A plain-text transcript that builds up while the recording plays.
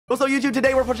Also, YouTube,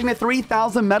 today we're pushing to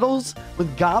 3,000 medals with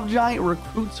WB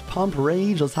Recruits Pump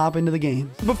Rage. Let's hop into the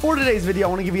game. Before today's video, I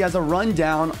want to give you guys a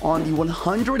rundown on the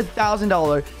 $100,000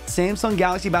 Samsung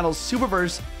Galaxy Battles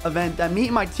Superverse event that me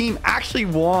and my team actually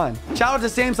won. Shout out to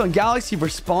Samsung Galaxy for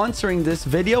sponsoring this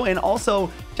video, and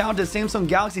also shout out to Samsung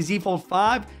Galaxy Z Fold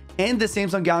 5 and the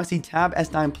Samsung Galaxy Tab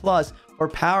S9 Plus for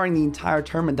powering the entire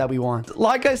tournament that we won.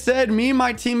 Like I said, me and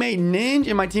my teammate Ninja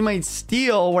and my teammate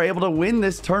Steel were able to win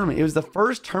this tournament. It was the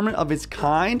first tournament of its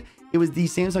kind. It was the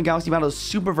Samsung Galaxy Battles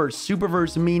Superverse.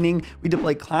 Superverse meaning we did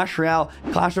play Clash Royale,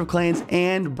 Clash of Clans,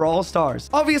 and Brawl Stars.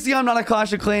 Obviously, I'm not a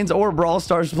Clash of Clans or Brawl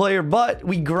Stars player, but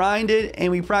we grinded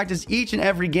and we practiced each and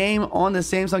every game on the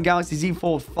Samsung Galaxy Z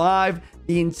Fold 5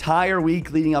 the entire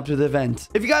week leading up to the event.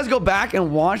 If you guys go back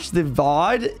and watch the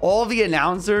VOD, all the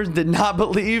announcers did not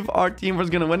believe our team was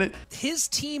going to win it. His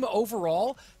team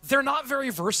overall, they're not very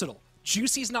versatile.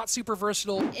 Juicy's not super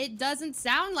versatile. It doesn't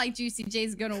sound like JuicyJ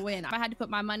is gonna win. If I had to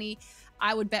put my money,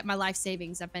 I would bet my life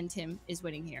savings that Ben Tim is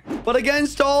winning here. But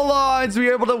against all odds, we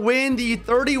were able to win the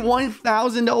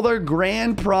 $31,000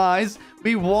 grand prize.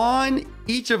 We won,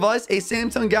 each of us, a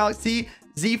Samsung Galaxy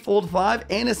Z Fold 5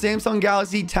 and a Samsung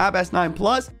Galaxy Tab S9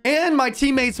 Plus, and my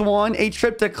teammates won a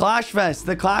trip to Clash Fest,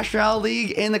 the Clash Royale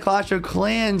League, and the Clash of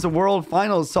Clans World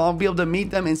Finals, so I'll be able to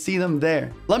meet them and see them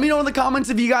there. Let me know in the comments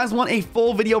if you guys want a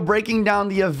full video breaking down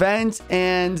the event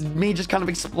and me just kind of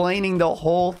explaining the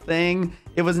whole thing.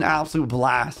 It was an absolute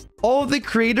blast. All of the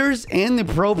creators and the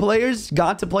pro players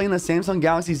got to play in the Samsung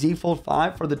Galaxy Z Fold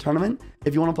 5 for the tournament.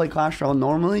 If you want to play Clash Royale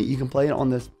normally, you can play it on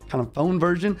this kind of phone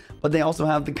version, but they also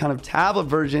have the kind of tablet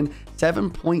version,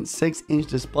 7.6-inch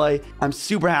display. I'm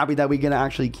super happy that we can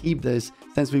actually keep this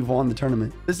since we've won the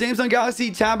tournament. The Samsung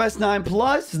Galaxy Tab S9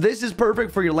 Plus, this is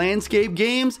perfect for your landscape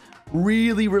games.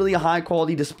 Really high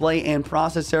quality display and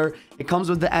processor. It comes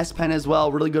with the S Pen as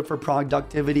well. Really good for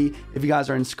productivity if you guys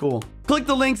are in school. Click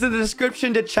the links in the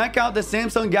description to check out the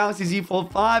Samsung Galaxy Z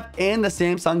Fold 5 and the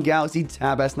Samsung Galaxy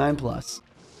Tab S9 Plus.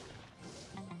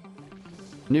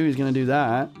 Knew he was gonna do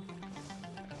that.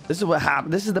 This is what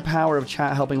happened. This is the power of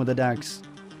chat helping with the decks.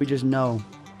 We just know.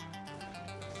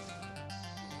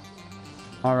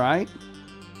 All right.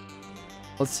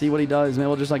 Let's see what he does. Maybe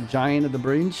we'll just like giant at the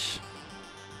breach.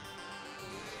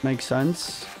 Makes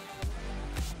sense.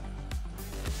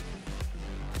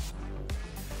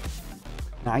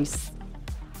 Nice.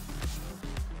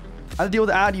 How to deal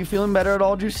with ad? You feeling better at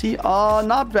all, Juicy?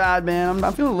 Not bad, man.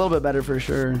 I'm feeling a little bit better for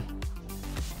sure.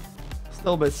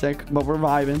 Still a bit sick, but we're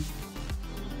vibing.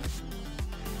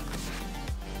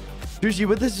 Juicy,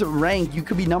 with this rank, you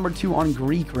could be #2 on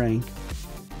Greek rank.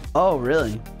 Oh,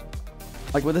 really?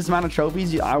 Like with this amount of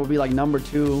trophies, I would be like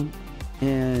 #2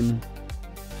 in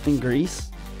Greece.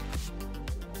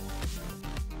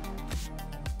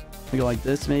 We go like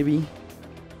this, maybe.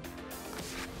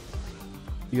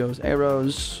 He goes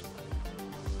arrows.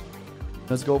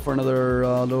 Let's go for another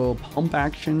little pump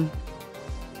action.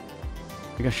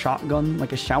 Like a shotgun,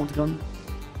 like a shout gun.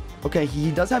 Okay,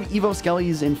 he does have Evo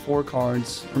Skellies in 4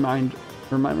 cards.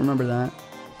 Remember that.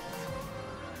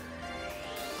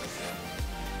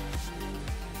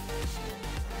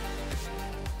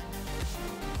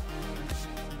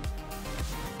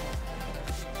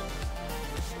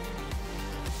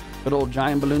 Good old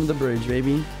giant balloon to the bridge,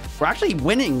 baby. We're actually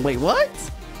winning. Wait, what?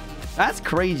 That's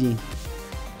crazy.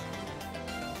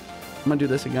 I'm gonna do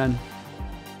this again.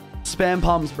 Spam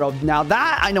pumps, bro. Now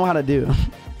that I know how to do.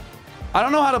 I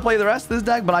don't know how to play the rest of this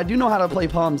deck, but I do know how to play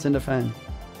pumps and defend.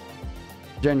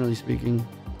 Generally speaking.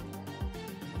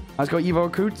 Let's go Evo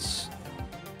Recruits.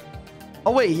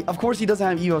 Oh, wait. Of course he doesn't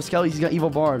have Evo Skellies. He's got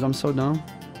Evo Barbs. I'm so dumb.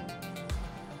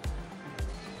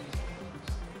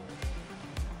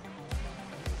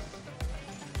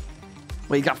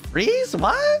 Wait, he got freeze?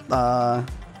 What?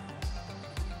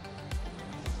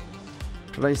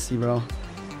 Crazy, bro.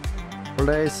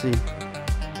 Crazy.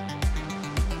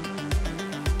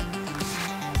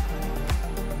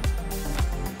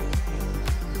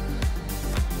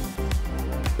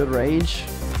 Good rage.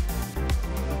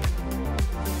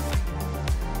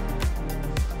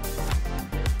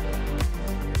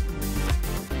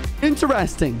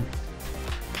 Interesting.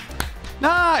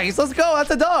 Nice. Let's go. That's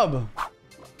a dub.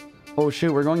 Oh,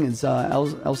 shoot. We're going against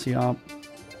LCOP.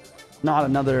 Not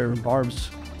another Barbs.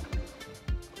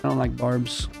 I don't like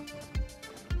Barbs.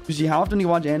 You see, how often do you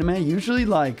watch anime? Usually,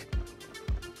 like,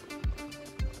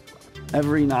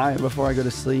 every night before I go to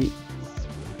sleep.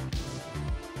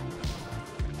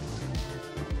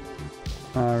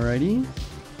 Alrighty.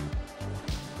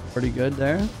 Pretty good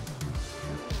there.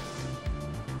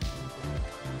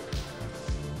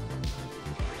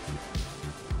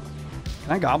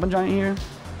 Can I Goblin Giant here?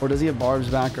 Or does he have Barbs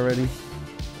back already?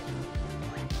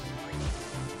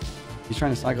 He's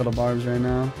trying to cycle the barbs right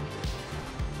now.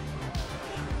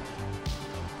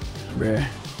 Bruh.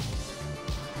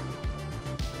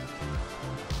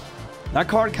 That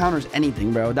card counters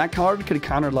anything, bro. That card could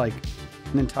counter like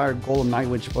an entire Golem Night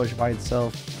Witch push by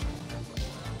itself.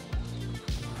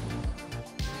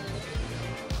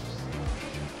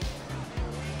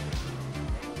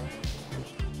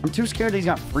 I'm too scared that he's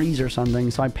got freeze or something,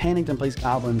 so I panicked and placed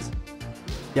goblins.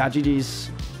 Yeah,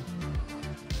 GG's.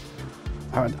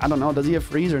 I don't know. Does he have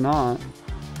freeze or not?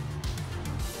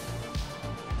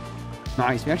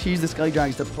 Nice. We actually used the Skelly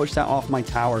Dragons to push that off my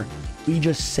tower. We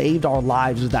just saved our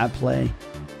lives with that play.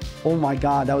 Oh my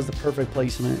god, that was the perfect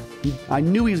placement. I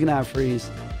knew he was going to have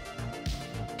freeze.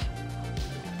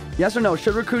 Yes or no?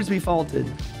 Should recruits be faulted?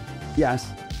 Yes.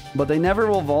 But they never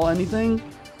will vault anything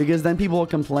because then people will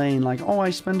complain like, oh,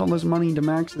 I spent all this money to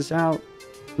max this out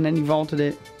and then you vaulted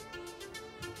it.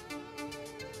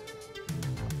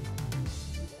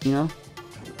 You know?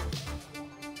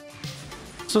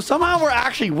 So somehow we're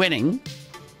actually winning.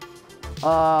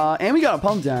 And we got a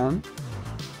pump down.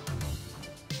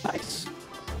 Nice.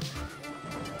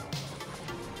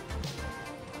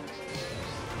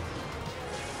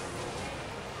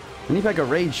 Any pack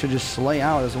of Rage should just slay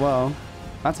out as well.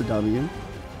 That's a W.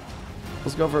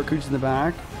 Let's go for Recruits in the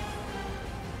back.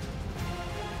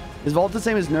 Is Vault the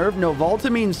same as Nerve? No,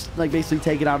 Vaulta means like basically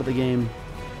take it out of the game.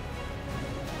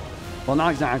 Well,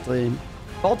 not exactly.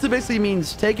 Vaulta basically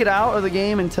means take it out of the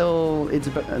game until it's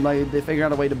like they figure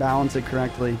out a way to balance it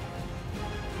correctly.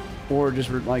 Or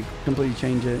just like completely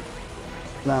change it.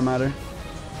 For that matter.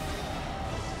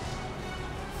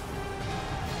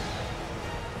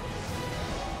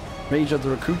 Rage of the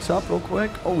recruits up real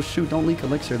quick. Oh shoot, don't leak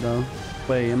elixir though.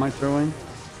 Wait, am I throwing?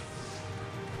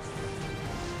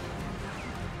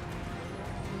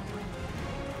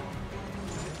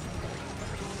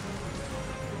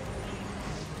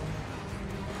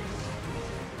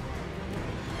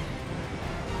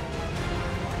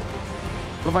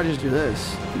 What if I just do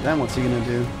this? Then what's he gonna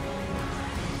do?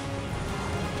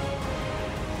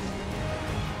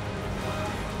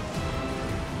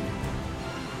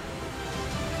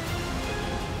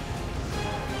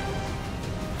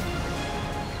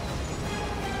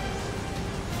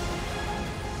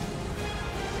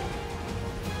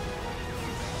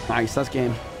 Nice, that's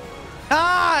game.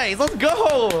 Nice, let's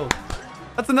go.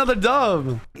 That's another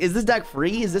dub. Is this deck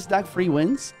free? Is this deck free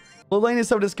wins? Split lane is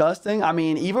so disgusting. I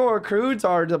mean, Evo Recruits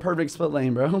are the perfect split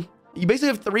lane, bro. You basically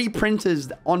have 3 princes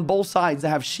on both sides that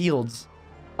have shields.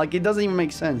 Like, it doesn't even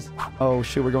make sense. Oh,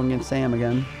 shoot, we're going against Sam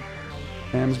again.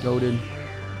 Sam's goated.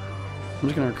 I'm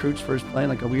just going to Recruits first play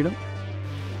like a weirdo.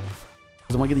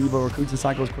 Because I want to get the Evo Recruits and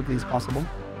cycle as quickly as possible.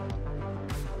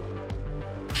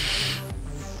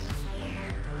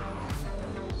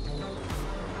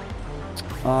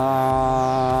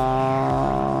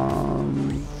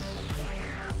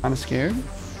 Kind of scared.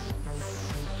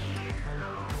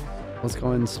 Let's go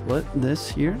ahead and split this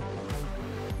here.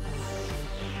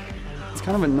 It's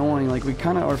kind of annoying. Like, we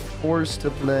kind of are forced to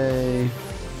play.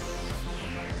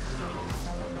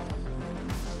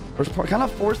 We're kind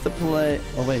of forced to play.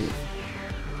 Oh, wait.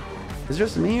 Is it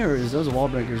just me or is those wall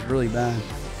breakers really bad?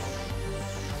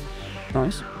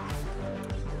 Nice.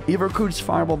 Evo Recruits,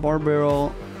 Fireball, Bar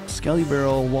Barrel, Skelly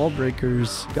Barrel, Wall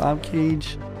Breakers, Gob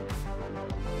Cage,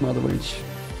 Mother Witch.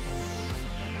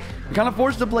 We're kind of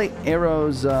forced to play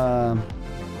Arrow's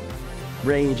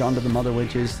Rage onto the Mother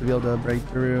Witches to be able to break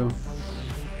through.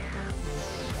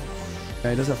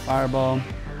 Okay, does have Fireball.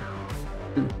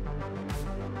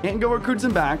 Can't go Recruits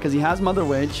in back because he has Mother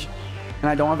Witch, and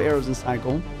I don't have arrows in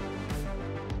cycle.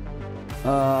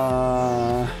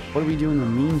 What do we do in the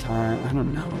meantime? I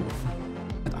don't know.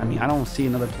 I mean, I don't see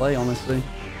another play, honestly.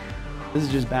 This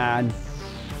is just bad.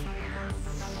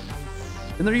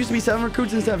 And there used to be 7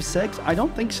 recruits instead of 6? I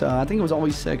don't think so. I think it was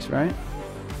always 6, right?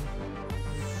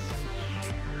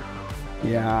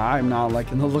 Yeah, I'm not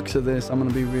liking the looks of this. I'm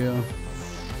gonna be real.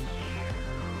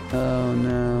 Oh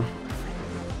no.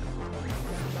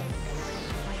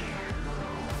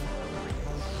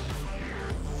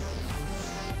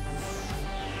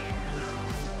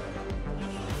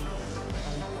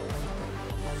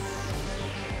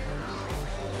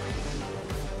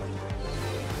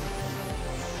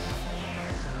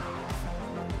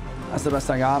 That's the best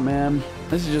I got, man.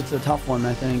 This is just a tough one,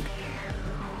 I think.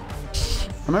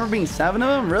 I remember being 7 of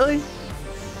them? Really?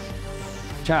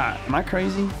 Chat, am I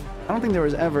crazy? I don't think there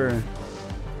was ever...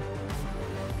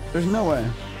 There's no way.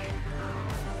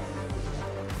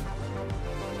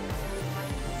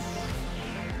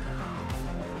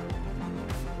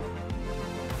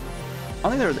 I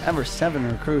don't think there was ever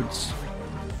 7 recruits.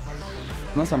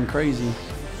 Unless I'm crazy.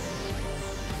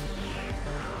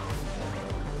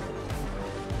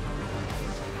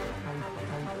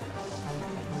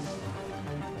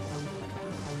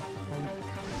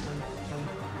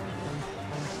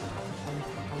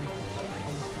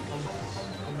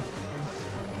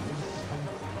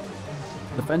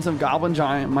 Defensive Goblin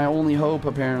Giant, my only hope,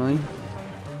 apparently.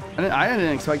 I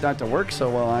didn't expect that to work so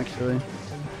well, actually.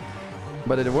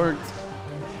 But it worked.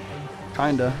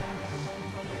 Kinda.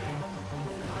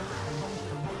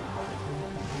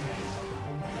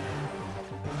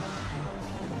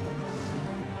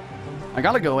 I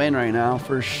gotta go in right now.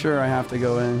 For sure, I have to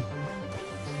go in.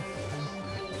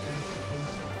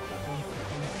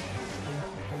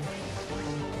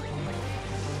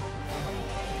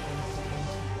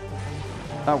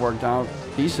 That worked out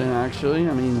decent, actually.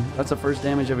 I mean, that's the first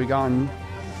damage that we gotten.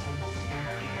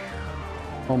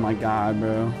 Oh my god,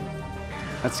 bro.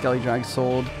 That Skelly Drag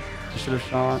sold. I should have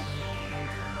shot.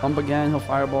 Pump again. He'll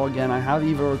fireball again. I have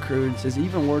Evo Recruits. Is it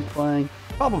even worth playing?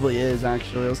 Probably is,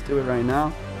 actually. Let's do it right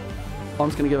now.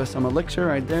 Pump's going to give us some elixir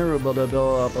right there. We're able to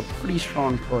build up a pretty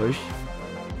strong push.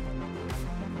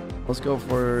 Let's go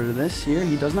for this here.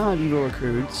 He does not have Evo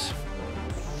Recruits.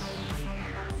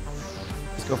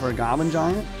 Let's go for a Goblin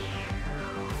Giant.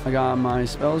 I got my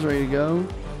spells ready to go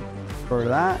for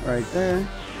that right there.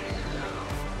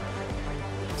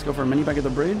 Let's go for a mini back at the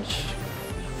bridge.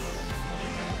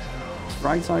 This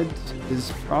right side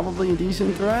is probably a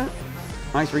decent threat.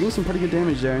 Nice, we're getting some pretty good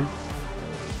damage there.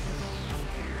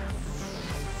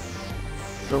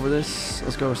 Let's go over this.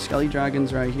 Let's go Skelly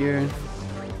Dragons right here.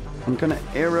 I'm gonna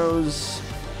arrows.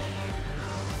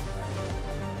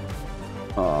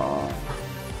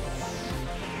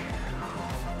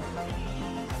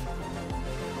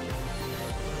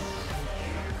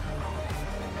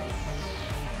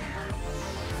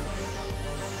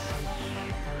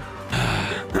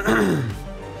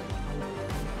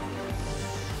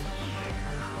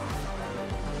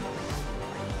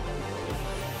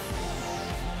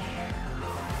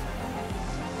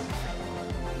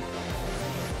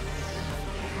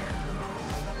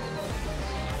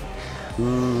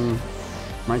 Am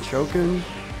I choking?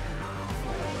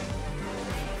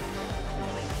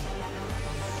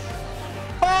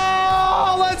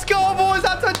 Oh, let's go, boys!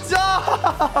 That's a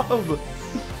dub!